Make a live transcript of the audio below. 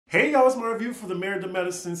Hey y'all, it's my review for the Married to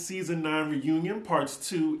Medicine Season 9 reunion, parts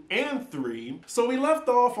 2 and 3. So we left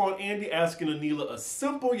off on Andy asking Anila a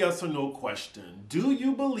simple yes or no question. Do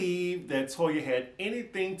you believe that Toya had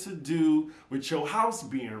anything to do with your house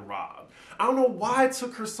being robbed? I don't know why it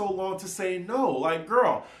took her so long to say no. Like,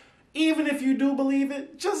 girl, even if you do believe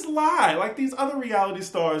it, just lie like these other reality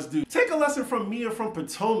stars do. Take a lesson from Mia from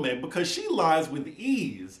Potomac because she lies with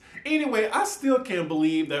ease. Anyway, I still can't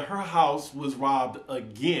believe that her house was robbed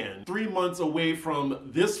again, 3 months away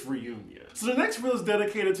from this reunion. So the next reel is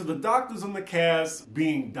dedicated to the doctors on the cast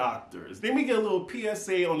being doctors. Then we get a little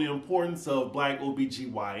PSA on the importance of black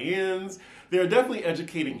OBGYNs. They're definitely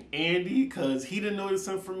educating Andy because he didn't know this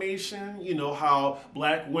information. You know, how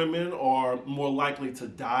black women are more likely to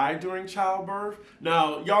die during childbirth.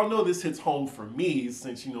 Now, y'all know this hits home for me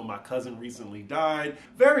since, you know, my cousin recently died.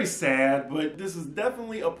 Very sad, but this is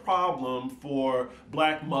definitely a problem for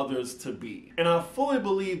black mothers to be. And I fully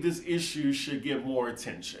believe this issue should get more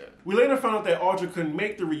attention. We later found out that Audra couldn't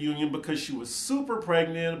make the reunion because she was super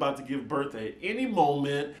pregnant, about to give birth at any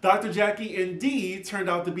moment. Dr. Jackie indeed turned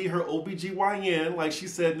out to be her OBGYN, like she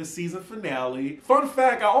said in the season finale. Fun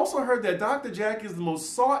fact, I also heard that Dr. Jackie is the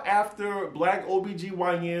most sought after black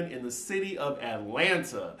OBGYN in the city of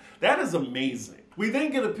Atlanta. That is amazing. We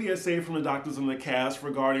then get a PSA from the doctors in the cast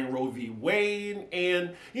regarding Roe v. Wade,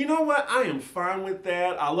 and you know what? I am fine with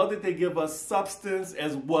that. I love that they give us substance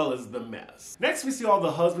as well as the mess. Next, we see all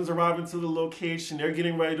the husbands arriving to the location. They're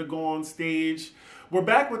getting ready to go on stage. We're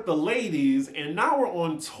back with the ladies, and now we're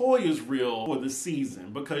on Toya's reel for the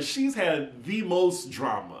season because she's had the most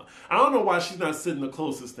drama. I don't know why she's not sitting the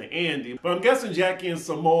closest to Andy, but I'm guessing Jackie and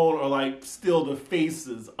Simone are like still the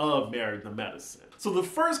faces of Married to Medicine. So the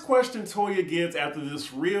first question Toya gets after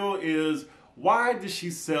this reel is, why did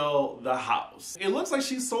she sell the house? It looks like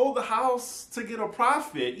she sold the house to get a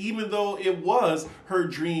profit, even though it was her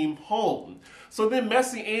dream home. So then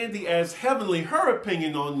Messy Andy asked Heavenly her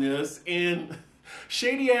opinion on this, and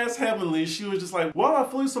shady ass Heavenly, she was just like, well, I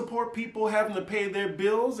fully support people having to pay their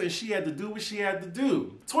bills, and she had to do what she had to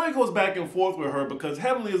do. Toya goes back and forth with her because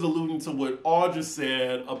Heavenly is alluding to what Audra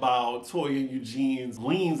said about Toya and Eugene's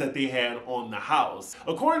liens that they had on the house.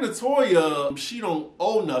 According to Toya, she don't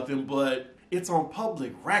owe nothing, but it's on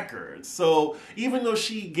public record. So even though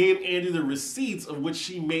she gave Andy the receipts of what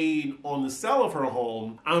she made on the sale of her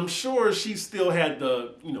home, I'm sure she still had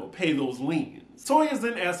to, pay those liens. Toya is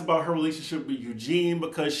then asked about her relationship with Eugene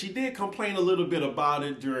because she did complain a little bit about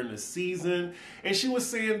it during the season. And she was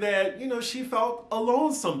saying that, she felt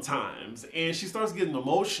alone sometimes. And she starts getting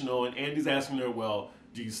emotional, and Andy's asking her, well,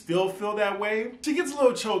 do you still feel that way? She gets a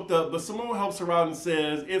little choked up, but Simone helps her out and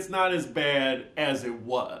says it's not as bad as it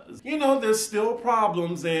was. There's still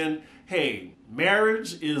problems, and hey,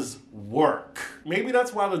 marriage is work. Maybe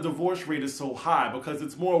that's why the divorce rate is so high, because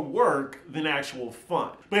it's more work than actual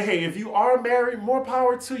fun. But hey, if you are married, more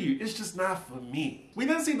power to you. It's just not for me. We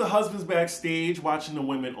then see the husbands backstage watching the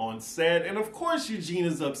women on set, and of course Eugene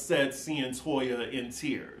is upset seeing Toya in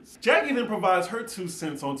tears. Jackie then provides her 2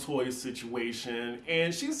 cents on Toya's situation,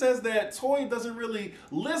 and she says that Toya doesn't really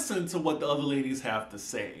listen to what the other ladies have to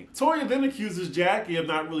say. Toya then accuses Jackie of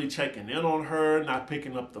not really checking in on her, not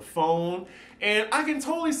picking up the phone, and I can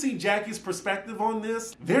totally see Jackie's perspective on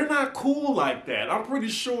this. They're not cool like that. I'm pretty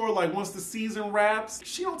sure like once the season wraps,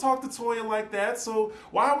 she don't talk to Toya like that, so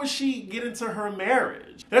why would she get into her marriage?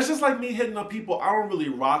 That's just like me hitting up people I don't really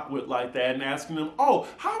rock with like that and asking them, oh,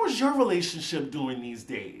 how is your relationship doing these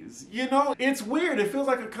days? It's weird. It feels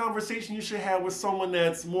like a conversation you should have with someone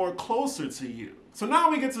that's more closer to you. So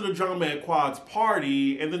now we get to the drama at Quad's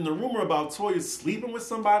party, and then the rumor about Toya sleeping with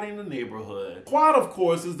somebody in the neighborhood. Quad, of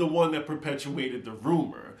course, is the one that perpetuated the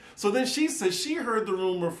rumor. So then she says she heard the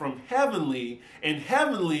rumor from Heavenly, and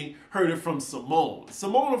Heavenly heard it from Simone.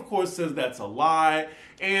 Simone, of course, says that's a lie,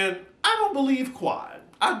 and I don't believe Quad.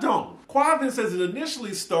 I don't. Quad then says it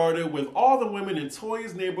initially started with all the women in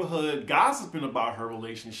Toya's neighborhood gossiping about her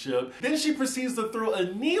relationship. Then she proceeds to throw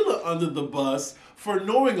Anila under the bus for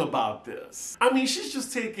knowing about this. I mean, she's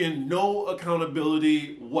just taking no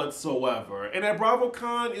accountability whatsoever. And at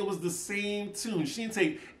BravoCon, it was the same tune. She didn't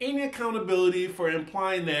take any accountability for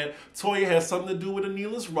implying that Toya has something to do with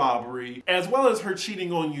Anila's robbery, as well as her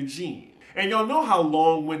cheating on Eugene. And y'all know how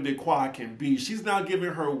long-winded Quad can be. She's now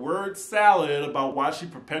giving her word salad about why she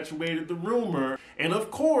perpetuated the rumor. And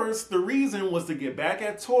of course, the reason was to get back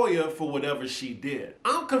at Toya for whatever she did.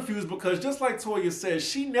 I'm confused because just like Toya says,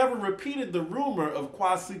 she never repeated the rumor of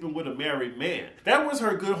Quad sleeping with a married man. That was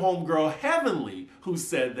her good homegirl Heavenly who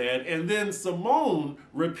said that, and then Simone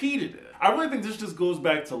repeated it. I really think this just goes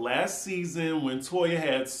back to last season when Toya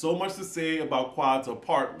had so much to say about Quad's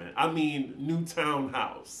apartment. I mean, new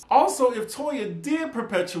townhouse. Also, if Toya did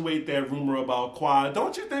perpetuate that rumor about Quad,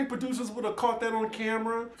 don't you think producers would have caught that on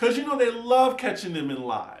camera? Because you know they love catching them in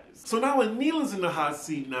lies. So now Anila's in the hot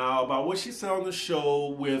seat now about what she said on the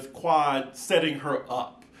show with Quad setting her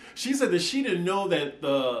up. She said that she didn't know that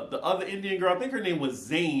the other Indian girl, I think her name was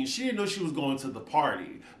Zane, she didn't know she was going to the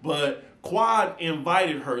party. But Quad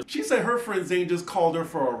invited her. She said her friend Zane just called her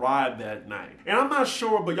for a ride that night. And I'm not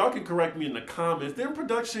sure, but y'all can correct me in the comments. Didn't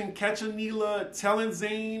production catch Anila telling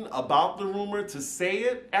Zane about the rumor to say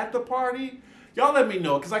it at the party? Y'all let me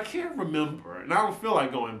know, because I can't remember, and I don't feel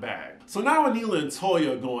like going back. So now Anila and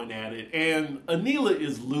Toya are going at it, and Anila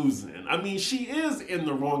is losing. I mean, she is in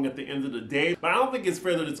the wrong at the end of the day, but I don't think it's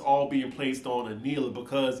fair that it's all being placed on Anila,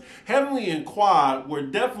 because Heavenly and Quad were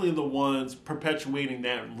definitely the ones perpetuating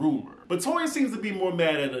that rumor. But Toya seems to be more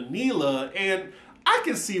mad at Anila, and I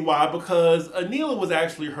can see why, because Anila was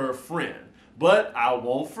actually her friend. But I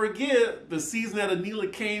won't forget, the season that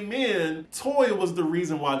Anila came in, Toya was the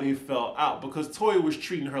reason why they fell out, because Toya was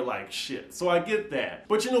treating her like shit. So I get that.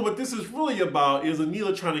 But you know what this is really about is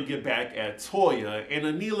Anila trying to get back at Toya, and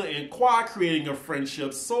Anila and Quad creating a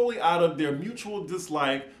friendship solely out of their mutual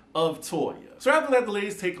dislike of Toya. So after that, the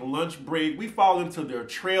ladies take a lunch break. We follow them to their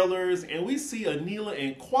trailers, and we see Anila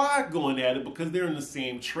and Quad going at it because they're in the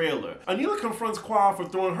same trailer. Anila confronts Quad for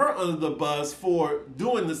throwing her under the bus for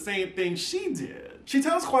doing the same thing she did. She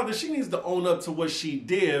tells Quad that she needs to own up to what she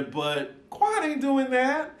did, but Quad ain't doing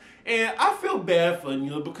that. And I feel bad for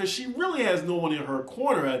Anila because she really has no one in her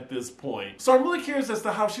corner at this point. So I'm really curious as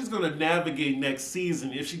to how she's going to navigate next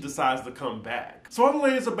season if she decides to come back. So all the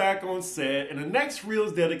ladies are back on set, and the next reel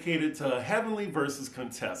is dedicated to Heavenly versus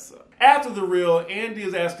Contessa. After the reel, Andy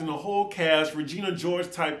is asking the whole cast Regina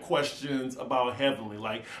George type questions about Heavenly,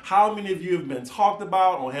 like how many of you have been talked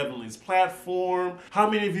about on Heavenly's platform? How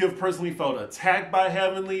many of you have personally felt attacked by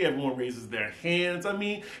Heavenly? Everyone raises their hands. I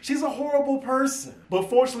mean, she's a horrible person. But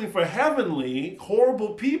fortunately for Heavenly,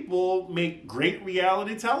 horrible people make great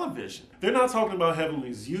reality television. They're not talking about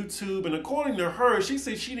Heavenly's YouTube, and according to her, she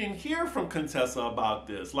said she didn't hear from Contessa about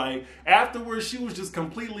this. Like, afterwards, she was just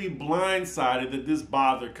completely blindsided that this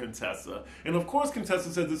bothered Contessa. And of course,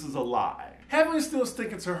 Contessa said this is a lie. Heavenly's still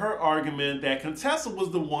sticking to her argument that Contessa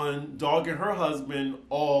was the one dogging her husband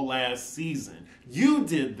all last season. You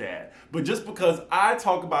did that, but just because I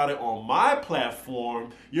talk about it on my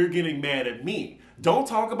platform, you're getting mad at me. Don't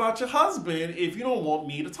talk about your husband if you don't want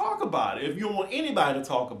me to talk about it, if you don't want anybody to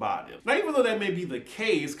talk about it. Now, even though that may be the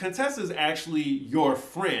case, Contessa is actually your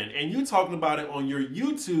friend, and you talking about it on your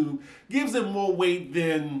YouTube gives it more weight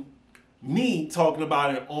than me talking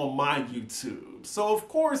about it on my YouTube. So of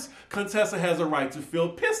course, Contessa has a right to feel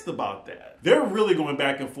pissed about that. They're really going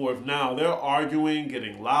back and forth now. They're arguing,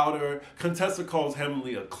 getting louder. Contessa calls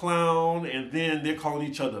Heavenly a clown, and then they're calling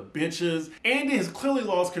each other bitches. Andy has clearly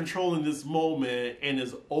lost control in this moment and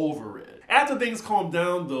is over it. After things calm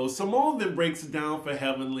down though, Simone then breaks it down for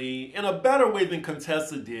Heavenly in a better way than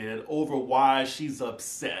Contessa did over why she's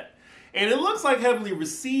upset. And it looks like Heavenly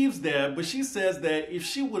receives that, but she says that if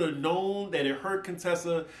she would have known that it hurt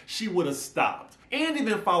Contessa, she would have stopped. Andy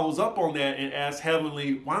then follows up on that and asks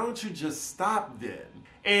Heavenly, why don't you just stop then?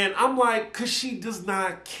 And I'm like, because she does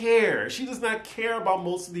not care. She does not care about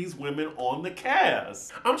most of these women on the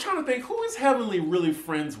cast. I'm trying to think, who is Heavenly really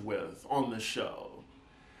friends with on the show?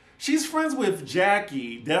 She's friends with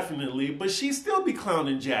Jackie, definitely, but she still be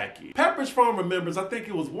clowning Jackie. Pepperidge Farm remembers, I think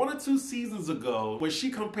it was 1 or 2 seasons ago, where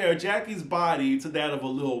she compared Jackie's body to that of a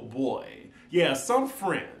little boy. Yeah, some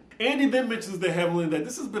friend. Andy then mentions to Heavenly that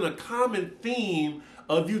this has been a common theme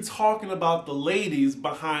of you talking about the ladies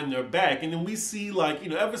behind their back. And then we see, like,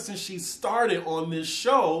 ever since she started on this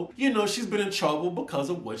show, she's been in trouble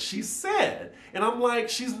because of what she said. And I'm like,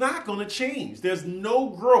 she's not going to change. There's no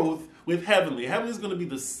growth with Heavenly. Heavenly's going to be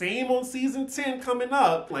the same on season 10 coming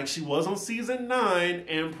up like she was on season 9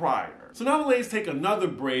 and prior. So now the ladies take another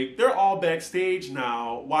break. They're all backstage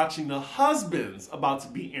now watching the husbands about to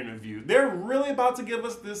be interviewed. They're really about to give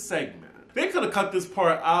us this segment. They could have cut this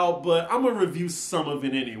part out, but I'm going to review some of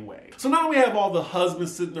it anyway. So now we have all the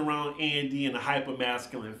husbands sitting around Andy in a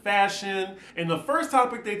hyper-masculine fashion. And the first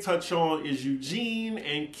topic they touch on is Eugene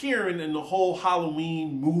and Kieran and the whole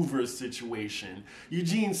Halloween movers situation.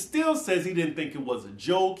 Eugene still says he didn't think it was a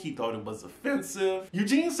joke. He thought it was offensive.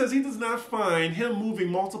 Eugene says he does not find him moving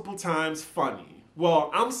multiple times funny.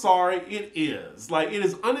 Well, I'm sorry, it is. Like, it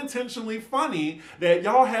is unintentionally funny that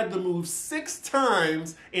y'all had to move 6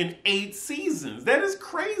 times in 8 seasons. That is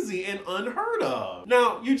crazy and unheard of.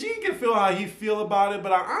 Now, Eugene can feel how he feel about it,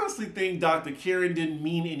 but I honestly think Dr. Karen didn't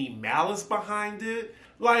mean any malice behind it.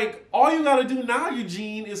 Like, all you gotta do now,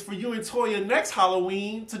 Eugene, is for you and Toya next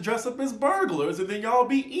Halloween to dress up as burglars, and then y'all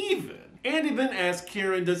be even. Andy then asks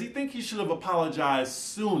Karen, does he think he should have apologized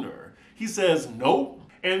sooner? He says, nope.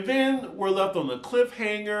 And then we're left on the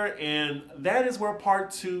cliffhanger, and that is where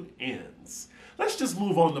part 2 ends. Let's just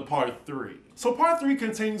move on to part 3. So part 3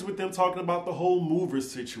 continues with them talking about the whole mover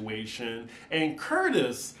situation, and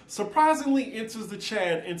Curtis surprisingly enters the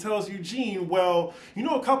chat and tells Eugene, well, you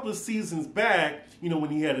know, a couple of seasons back, you know,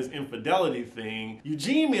 when he had his infidelity thing,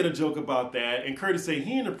 Eugene made a joke about that, and Curtis said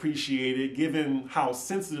he didn't appreciate it given how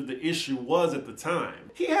sensitive the issue was at the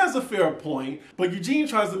time. He has a fair point, but Eugene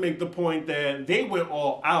tries to make the point that they went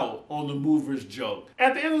all out on the movers joke.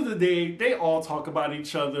 At the end of the day, they all talk about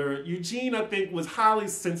each other. Eugene, I think, was highly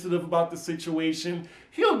sensitive about the situation.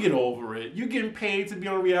 He'll get over it. You're getting paid to be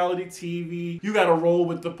on reality TV. You gotta roll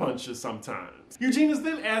with the punches sometimes. Eugene is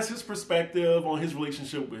then asked his perspective on his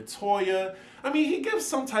relationship with Toya. I mean, he gives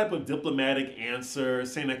some type of diplomatic answer,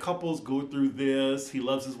 saying that couples go through this, he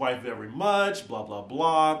loves his wife very much, blah, blah,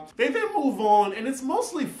 blah. They then move on, and it's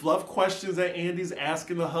mostly fluff questions that Andy's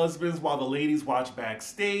asking the husbands while the ladies watch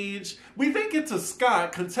backstage. We then get to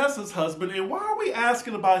Scott, Contessa's husband, and why are we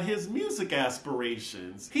asking about his music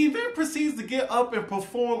aspirations? He then proceeds to get up and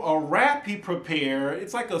perform a rap he prepared.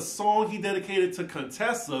 It's like a song he dedicated to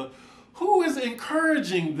Contessa. Who is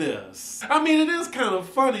encouraging this? I mean, it is kind of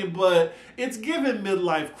funny, but it's given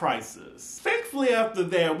midlife crisis. Thankfully, after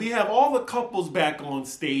that, we have all the couples back on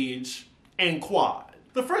stage and Quad.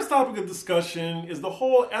 The first topic of discussion is the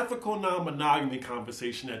whole ethical non-monogamy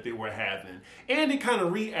conversation that they were having. Andy kind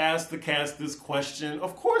of re-asked the cast this question.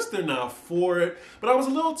 Of course they're not for it, but I was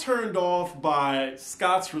a little turned off by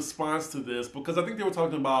Scott's response to this because I think they were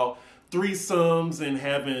talking about threesomes and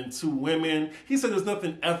having 2 women. He said there's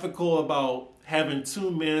nothing ethical about having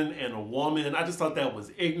 2 men and a woman. I just thought that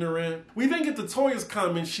was ignorant. We then get to Toya's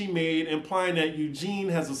comment she made implying that Eugene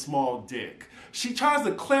has a small dick. She tries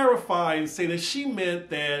to clarify and say that she meant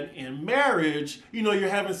that in marriage, you know, you're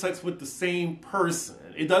having sex with the same person.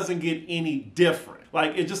 It doesn't get any different.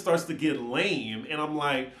 Like, it just starts to get lame. And I'm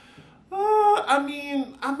like, I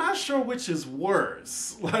mean, I'm not sure which is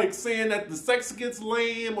worse. Like saying that the sex gets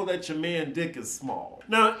lame or that your man dick is small.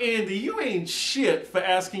 Now, Andy, you ain't shit for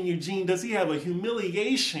asking Eugene, does he have a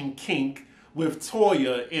humiliation kink with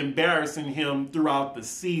Toya embarrassing him throughout the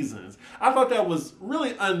seasons? I thought that was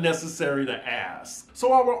really unnecessary to ask. So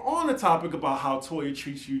while we're on the topic about how Toya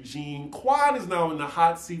treats Eugene, Quad is now in the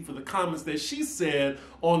hot seat for the comments that she said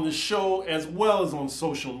on the show as well as on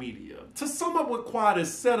social media. To sum up what Quad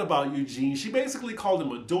has said about Eugene, she basically called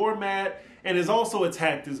him a doormat and has also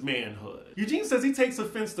attacked his manhood. Eugene says he takes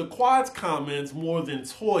offense to Quad's comments more than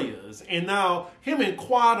Toya's, and now him and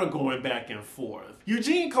Quad are going back and forth.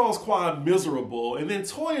 Eugene calls Quad miserable, and then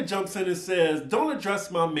Toya jumps in and says, don't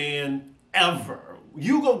address my man ever.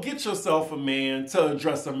 You go get yourself a man to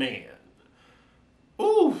address a man.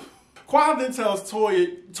 Ooh. Quad then tells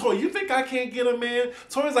Toya, you think I can't get a man?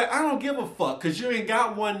 Toya's like, I don't give a fuck, because you ain't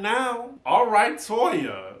got one now. All right,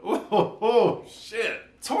 Toya. Oh, shit.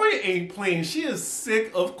 Toya ain't playing. She is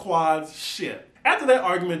sick of Quad's shit. After that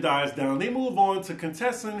argument dies down, they move on to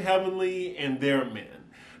Contessa, Heavenly, and their men.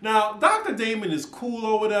 Now, Dr. Damon is cool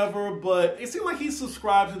or whatever, but it seems like he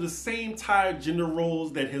subscribes to the same tired gender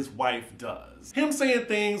roles that his wife does. Him saying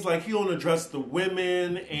things like he don't address the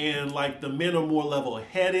women and like the men are more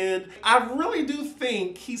level-headed. I really do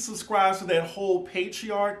think he subscribes to that whole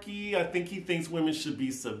patriarchy. I think he thinks women should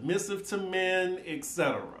be submissive to men,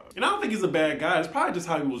 etc. And I don't think he's a bad guy. It's probably just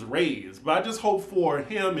how he was raised. But I just hope for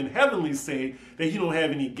him and Heavenly's sake that he don't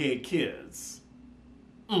have any gay kids.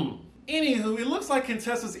 Anywho, it looks like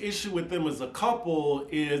Contessa's issue with them as a couple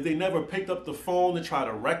is they never picked up the phone to try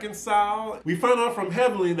to reconcile. We found out from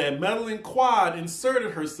Heavenly that meddling Quad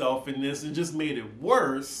inserted herself in this and just made it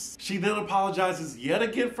worse. She then apologizes yet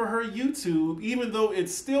again for her YouTube, even though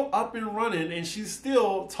it's still up and running and she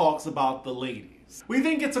still talks about the ladies. We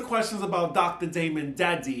then get to questions about Dr. Damon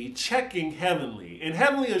Daddy checking Heavenly, and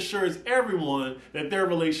Heavenly assures everyone that their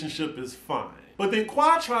relationship is fine. But then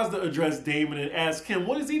Quad tries to address Damon and asks him,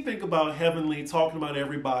 what does he think about Heavenly talking about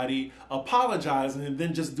everybody, apologizing, and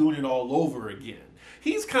then just doing it all over again?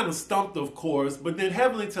 He's kind of stumped, of course, but then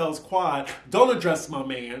Heavenly tells Quad, don't address my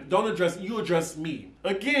man, you address me.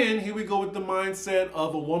 Again, here we go with the mindset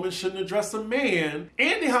of a woman shouldn't address a man.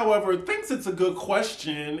 Andy, however, thinks it's a good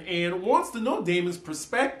question and wants to know Damon's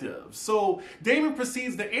perspective. So Damon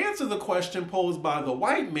proceeds to answer the question posed by the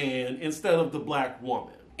white man instead of the black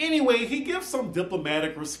woman. Anyway, he gives some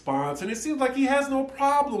diplomatic response, and it seems like he has no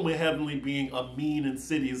problem with Heavenly being a mean,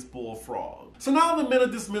 insidious bullfrog. So now the men are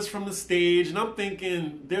dismissed from the stage, and I'm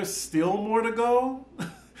thinking, there's still more to go?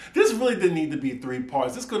 This really didn't need to be 3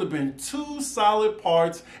 parts. This could have been 2 solid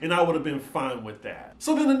parts, and I would have been fine with that.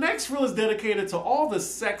 So then the next reel is dedicated to all the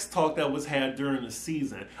sex talk that was had during the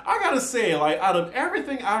season. I gotta say, like, out of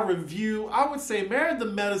everything I review, I would say Married to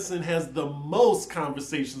Medicine has the most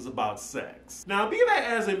conversations about sex. Now, be that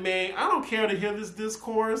as it may, I don't care to hear this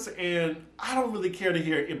discourse, and I don't really care to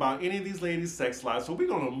hear about any of these ladies' sex lives, so we're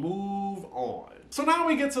gonna move on. So now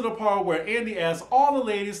we get to the part where Andy asks all the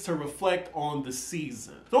ladies to reflect on the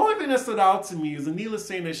season. The only thing that stood out to me is Anila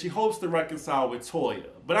saying that she hopes to reconcile with Toya,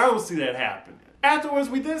 but I don't see that happening. Afterwards,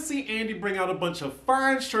 we then see Andy bring out a bunch of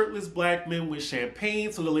fine shirtless black men with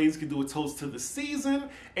champagne so the ladies can do a toast to the season,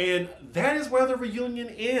 and that is where the reunion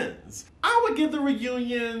ends. I would give the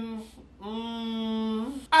reunion...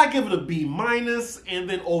 I give it a B-, and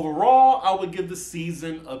then overall, I would give the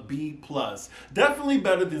season a B+. Definitely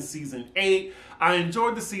better than season 8. I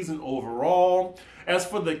enjoyed the season overall. As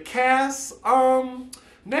for the cast,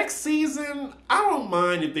 next season, I don't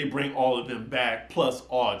mind if they bring all of them back, plus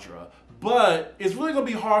Audra. But it's really going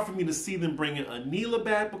to be hard for me to see them bringing Anila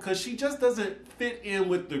back because she just doesn't fit in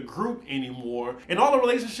with the group anymore. And all the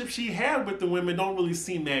relationships she had with the women don't really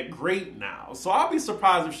seem that great now. So I'll be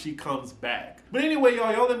surprised if she comes back. But anyway,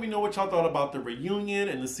 y'all let me know what y'all thought about the reunion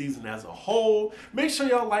and the season as a whole. Make sure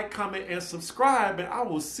y'all like, comment, and subscribe. And I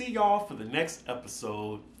will see y'all for the next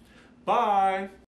episode. Bye.